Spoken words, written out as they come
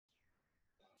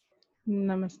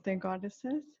Namaste,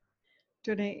 goddesses.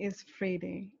 Today is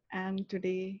Friday, and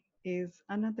today is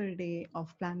another day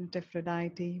of Planet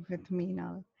Aphrodite with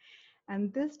Meenal.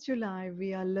 And this July,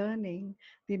 we are learning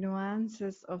the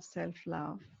nuances of self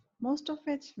love, most of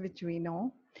which we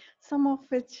know, some of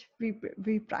which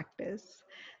we practice.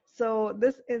 So,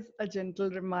 this is a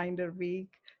gentle reminder week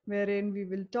wherein we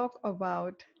will talk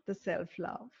about the self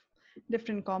love,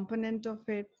 different component of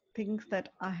it, things that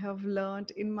I have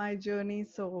learned in my journey.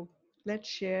 So, let's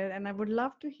share. And I would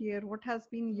love to hear what has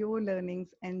been your learnings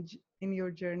and in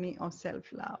your journey of self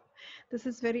love. This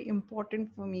is very important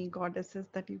for me, goddesses,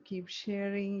 that you keep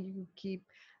sharing, you keep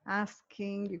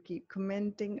asking, you keep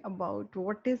commenting about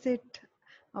what is it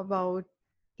about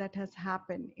that has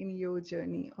happened in your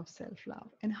journey of self-love,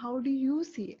 and how do you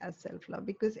see as self-love,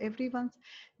 because everyone's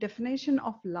definition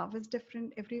of love is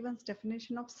different, everyone's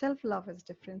definition of self-love is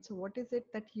different. So what is it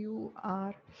that you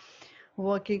are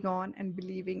working on and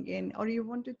believing in, or you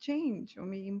want to change or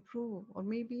may improve, or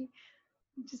maybe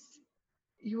just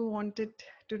you want it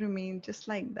to remain just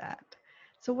like that?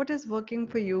 So, what is working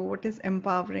for you? What is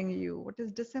empowering you? What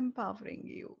is disempowering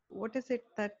you? What is it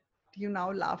that you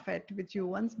now laugh at, which you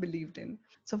once believed in?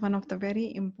 So, one of the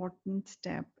very important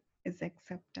step is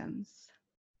acceptance.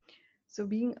 So,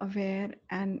 being aware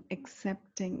and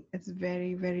accepting is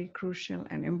very, very crucial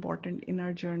and important in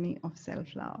our journey of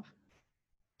self love.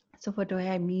 So, what do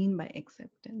I mean by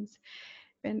acceptance?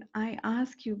 When I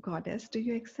ask you, Goddess, do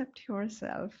you accept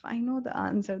yourself? I know the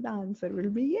answer. The answer will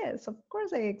be yes. Of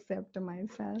course, I accept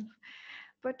myself.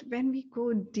 But when we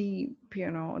go deep,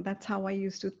 that's how I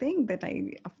used to think, that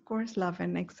I, of course, love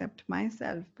and accept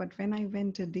myself. But when I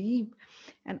went deep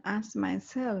and asked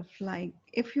myself, like,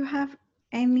 if you have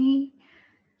any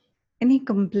any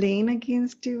complaint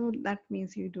against you, that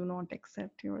means you do not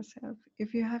accept yourself.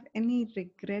 If you have any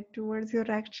regret towards your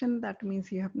action, that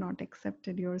means you have not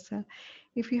accepted yourself.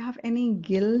 If you have any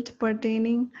guilt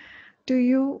pertaining to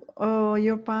you,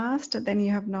 your past, then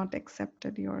you have not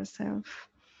accepted yourself.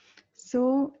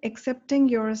 So, accepting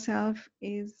yourself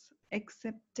is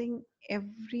accepting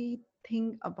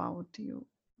everything about you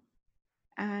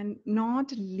and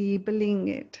not labeling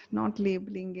it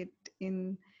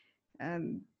in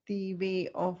the way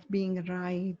of being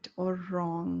right or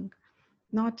wrong,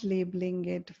 not labeling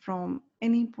it from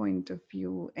any point of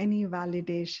view, any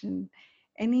validation,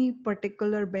 any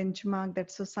particular benchmark that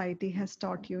society has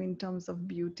taught you in terms of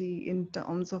beauty, in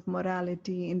terms of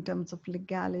morality, in terms of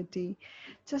legality.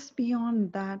 Just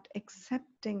beyond that,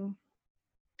 accepting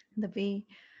the way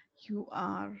you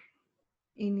are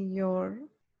in your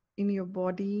in your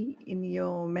body, in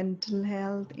your mental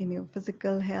health, in your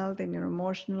physical health, in your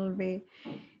emotional way,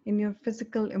 in your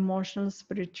physical, emotional,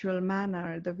 spiritual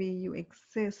manner, the way you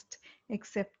exist,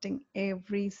 accepting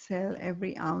every cell,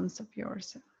 every ounce of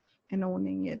yourself and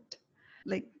owning it.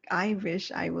 Like, I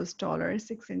wish I was taller,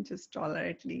 6 inches taller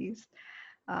at least.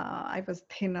 I was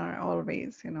thinner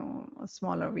always, a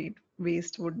smaller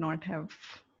waist would not have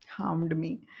harmed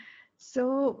me.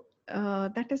 So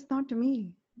that is not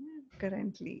me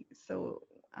currently. So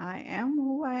I am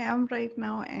who I am right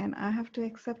now, and I have to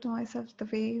accept myself the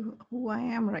way who I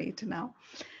am right now.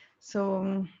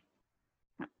 So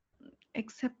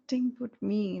accepting would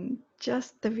mean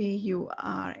just the way you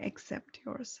are, accept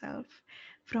yourself.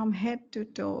 From head to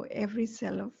toe, every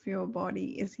cell of your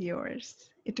body is yours.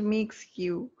 It makes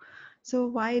you. So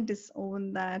why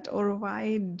disown that, or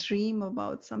why dream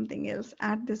about something else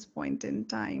at this point in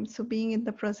time? So being in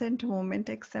the present moment,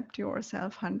 accept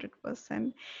yourself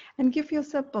 100% and give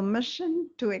yourself permission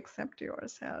to accept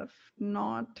yourself.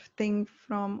 Not think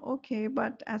from, okay,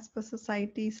 but as per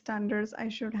society standards, I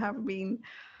should have been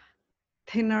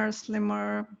thinner,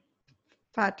 slimmer,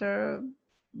 fatter,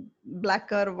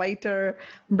 blacker, whiter,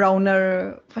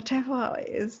 browner, whatever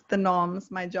is the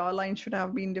norms. My jawline should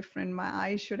have been different. My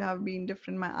eyes should have been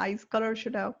different. My eyes color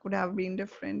could have been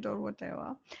different, or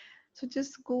whatever. So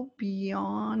just go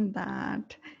beyond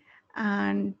that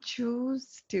and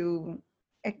choose to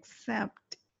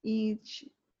accept each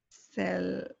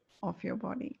cell of your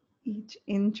body, each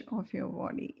inch of your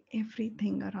body,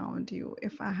 everything around you.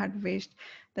 If I had wished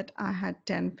that I had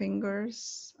 10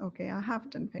 fingers, okay, I have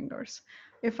 10 fingers.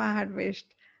 If I had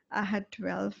wished I had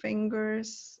 12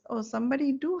 fingers, or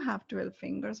somebody do have 12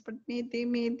 fingers, but they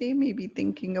may be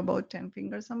thinking about 10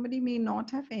 fingers. Somebody may not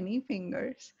have any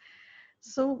fingers.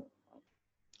 So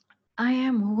I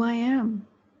am who I am.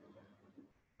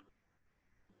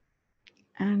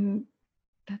 And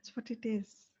that's what it is.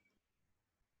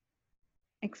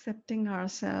 Accepting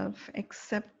ourselves,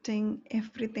 accepting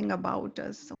everything about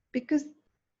us. Because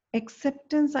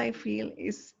acceptance, I feel,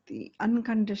 is the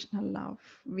unconditional love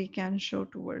we can show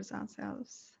towards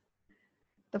ourselves.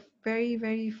 The very,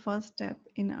 very first step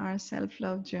in our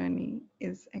self-love journey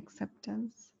is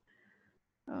acceptance.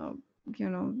 uh, you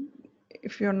know,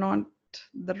 if you're not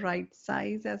the right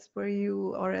size as per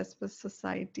you or as per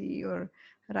society, or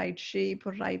right shape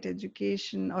or right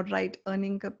education or right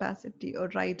earning capacity or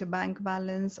right bank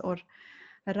balance or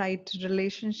right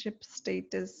relationship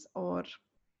status or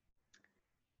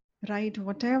right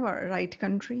whatever, right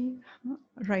country,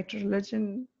 right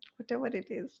religion, whatever it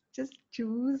is, just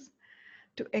choose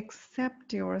to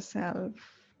accept yourself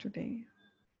today.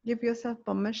 Give yourself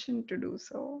permission to do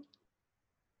so.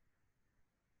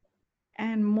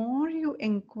 And more you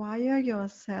inquire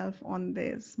yourself on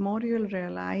this, more you'll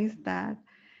realize that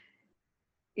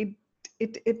it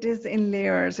it is in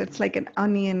layers. It's like an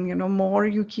onion, you know, more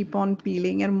you keep on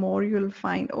peeling and more you'll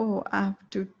find, oh, I have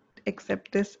to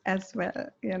accept this as well,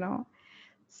 you know.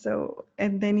 So,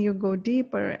 and then you go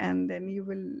deeper and then you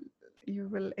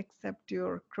will accept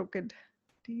your crooked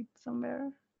teeth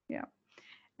somewhere. Yeah.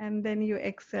 And then you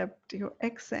accept your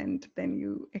accent, then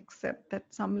you accept that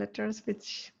some letters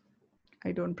which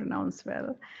I don't pronounce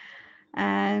well,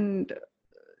 and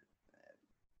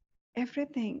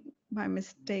everything by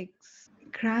mistakes.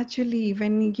 Gradually,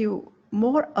 when you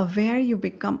more aware you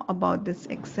become about this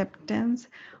acceptance,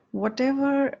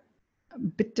 whatever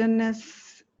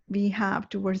bitterness we have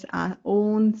towards our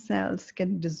own selves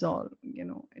can dissolve. You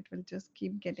know, it will just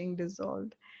keep getting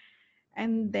dissolved,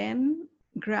 and then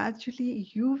gradually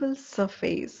you will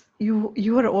surface.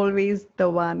 You are always the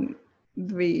one,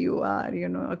 the way you are. You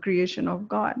know, a creation of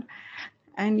God,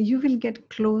 and you will get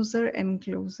closer and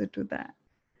closer to that.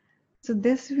 So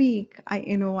this week, I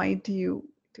invite you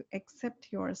to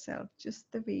accept yourself just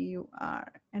the way you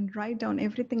are and write down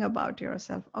everything about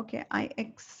yourself. Okay, I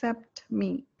accept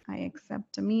me. I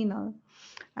accept Aminal.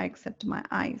 I accept my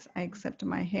eyes. I accept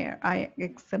my hair. I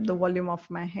accept the volume of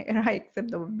my hair. I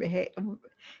accept the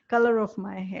color of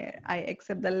my hair. I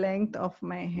accept the length of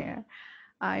my hair.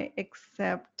 I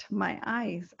accept my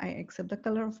eyes. I accept the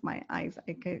color of my eyes.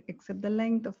 I accept the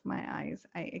length of my eyes.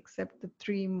 I accept the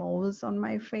 3 moles on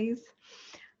my face.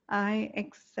 I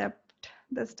accept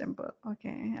this dimple.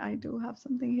 Okay, I do have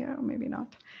something here, or maybe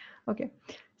not. Okay,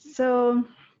 so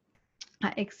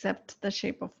I accept the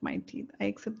shape of my teeth. I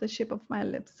accept the shape of my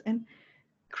lips. And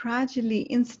gradually,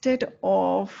 instead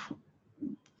of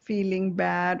feeling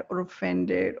bad or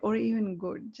offended or even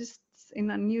good, just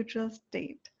in a neutral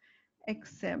state,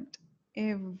 accept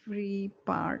every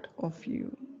part of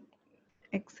you.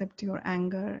 Accept your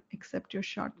anger, accept your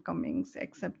shortcomings,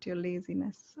 accept your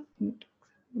laziness,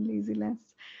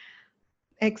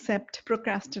 accept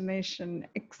procrastination,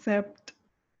 accept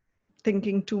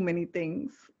thinking too many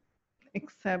things,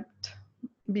 accept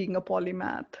being a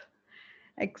polymath,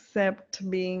 accept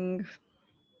being,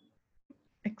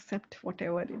 accept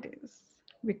whatever it is.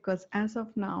 Because as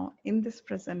of now, in this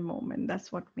present moment,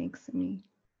 that's what makes me.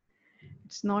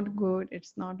 It's not good,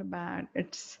 it's not bad,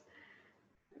 it's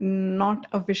not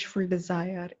a wishful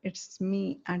desire. It's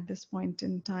me at this point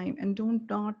in time. And do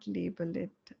not label it.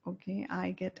 Okay,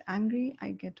 I get angry,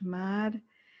 I get mad,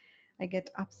 I get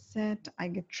upset, I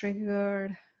get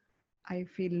triggered, I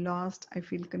feel lost, I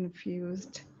feel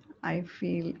confused, I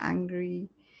feel angry.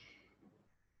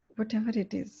 Whatever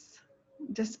it is,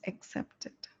 just accept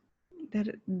it.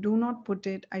 There, do not put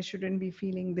it, I shouldn't be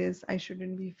feeling this, I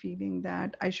shouldn't be feeling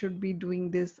that, I should be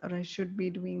doing this, or I should be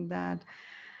doing that,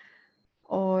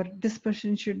 or this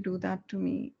person should do that to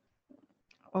me,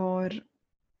 or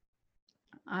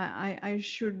I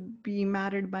should be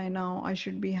married by now, I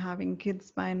should be having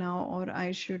kids by now, or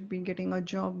I should be getting a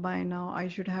job by now, I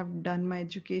should have done my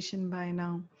education by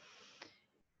now.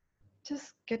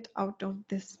 Just get out of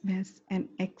this mess and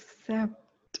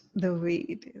accept the way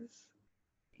it is.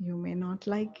 You may not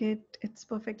like it, it's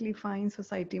perfectly fine.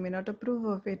 Society may not approve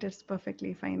of it, it's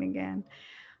perfectly fine again.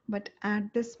 But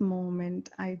at this moment,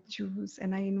 I choose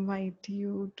and I invite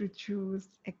you to choose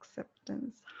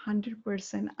acceptance,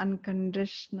 100%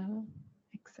 unconditional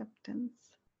acceptance.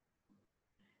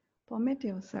 Permit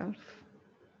yourself.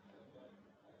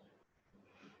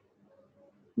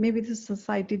 Maybe the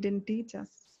society didn't teach us.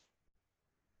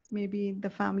 Maybe the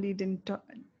family didn't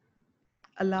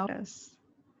allow us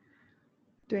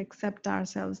to accept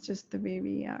ourselves just the way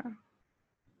we are.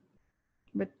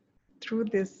 But through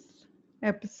this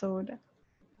episode,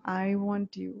 I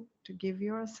want you to give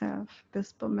yourself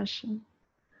this permission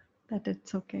that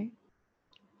it's okay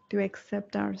to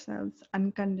accept ourselves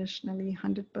unconditionally,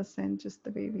 100% just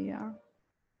the way we are.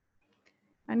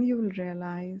 And you will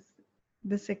realize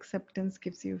this acceptance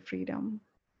gives you freedom.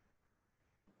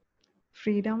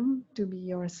 Freedom to be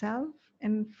yourself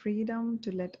and freedom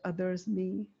to let others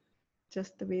be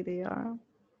just the way they are.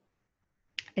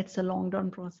 It's a long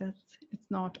run process. It's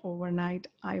not overnight.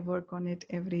 I work on it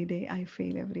every day. I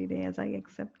fail every day, as I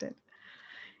accepted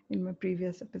in my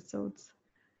previous episodes.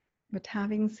 But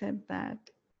having said that,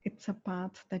 it's a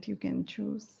path that you can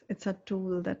choose. It's a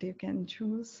tool that you can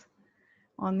choose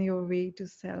on your way to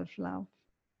self love,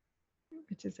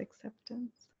 which is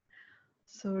acceptance.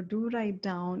 So do write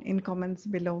down in comments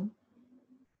below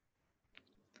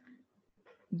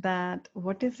that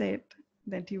what is it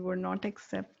that you were not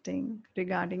accepting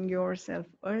regarding yourself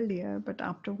earlier, but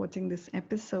after watching this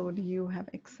episode, you have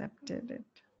accepted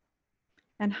it.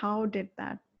 And how did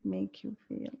that make you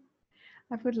feel?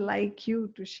 I would like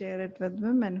you to share it with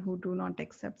women who do not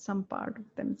accept some part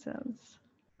of themselves.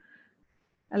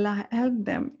 Help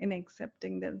them in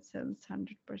accepting themselves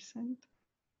 100%.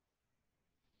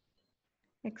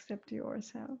 Accept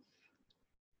yourself.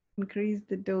 Increase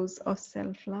the dose of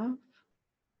self love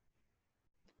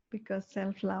because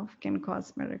self love can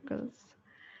cause miracles.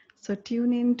 So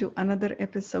tune in to another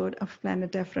episode of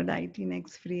Planet Aphrodite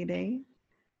next Friday.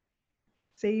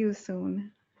 See you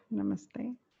soon.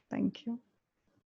 Namaste. Thank you.